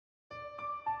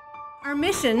Our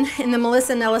mission in the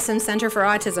Melisa Nellesen Center for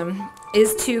Autism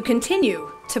is to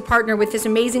continue to partner with this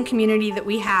amazing community that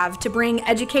we have to bring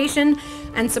education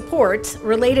and support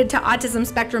related to autism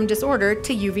spectrum disorder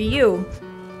to UVU.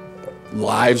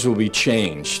 Lives will be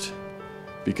changed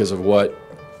because of what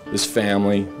this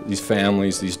family, these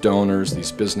families, these donors,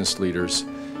 these business leaders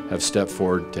have stepped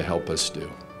forward to help us do.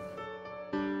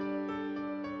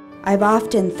 I've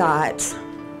often thought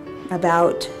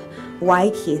about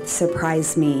why Keith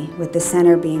surprised me with the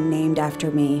center being named after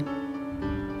me.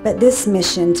 But this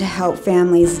mission to help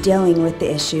families dealing with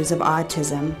the issues of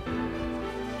autism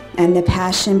and the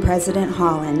passion President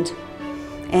Holland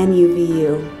and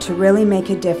UVU to really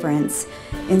make a difference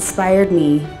inspired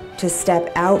me to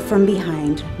step out from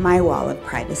behind my wall of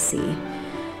privacy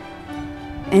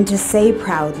and to say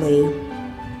proudly,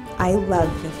 I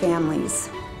love the families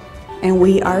and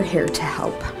we are here to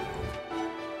help.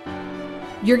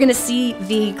 You're going to see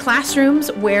the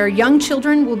classrooms where young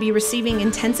children will be receiving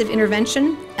intensive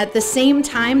intervention at the same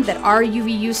time that our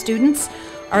UVU students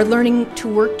are learning to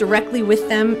work directly with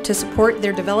them to support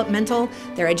their developmental,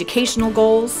 their educational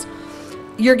goals.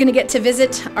 You're going to get to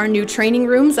visit our new training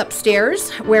rooms upstairs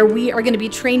where we are going to be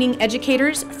training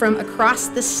educators from across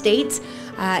the state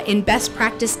in best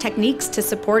practice techniques to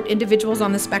support individuals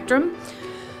on the spectrum.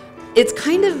 It's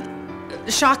kind of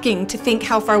shocking to think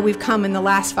how far we've come in the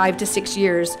last 5 to 6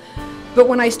 years. But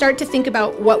when I start to think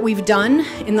about what we've done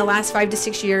in the last 5 to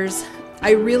 6 years,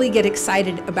 I really get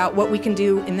excited about what we can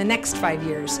do in the next 5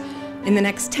 years, in the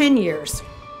next 10 years.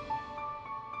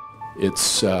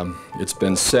 It's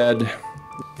been said,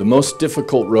 the most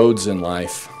difficult roads in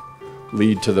life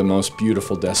lead to the most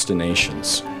beautiful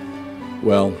destinations.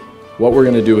 Well, what we're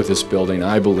going to do with this building,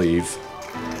 I believe,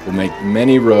 will make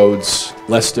many roads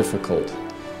less difficult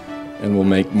and will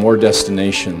make more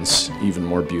destinations even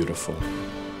more beautiful.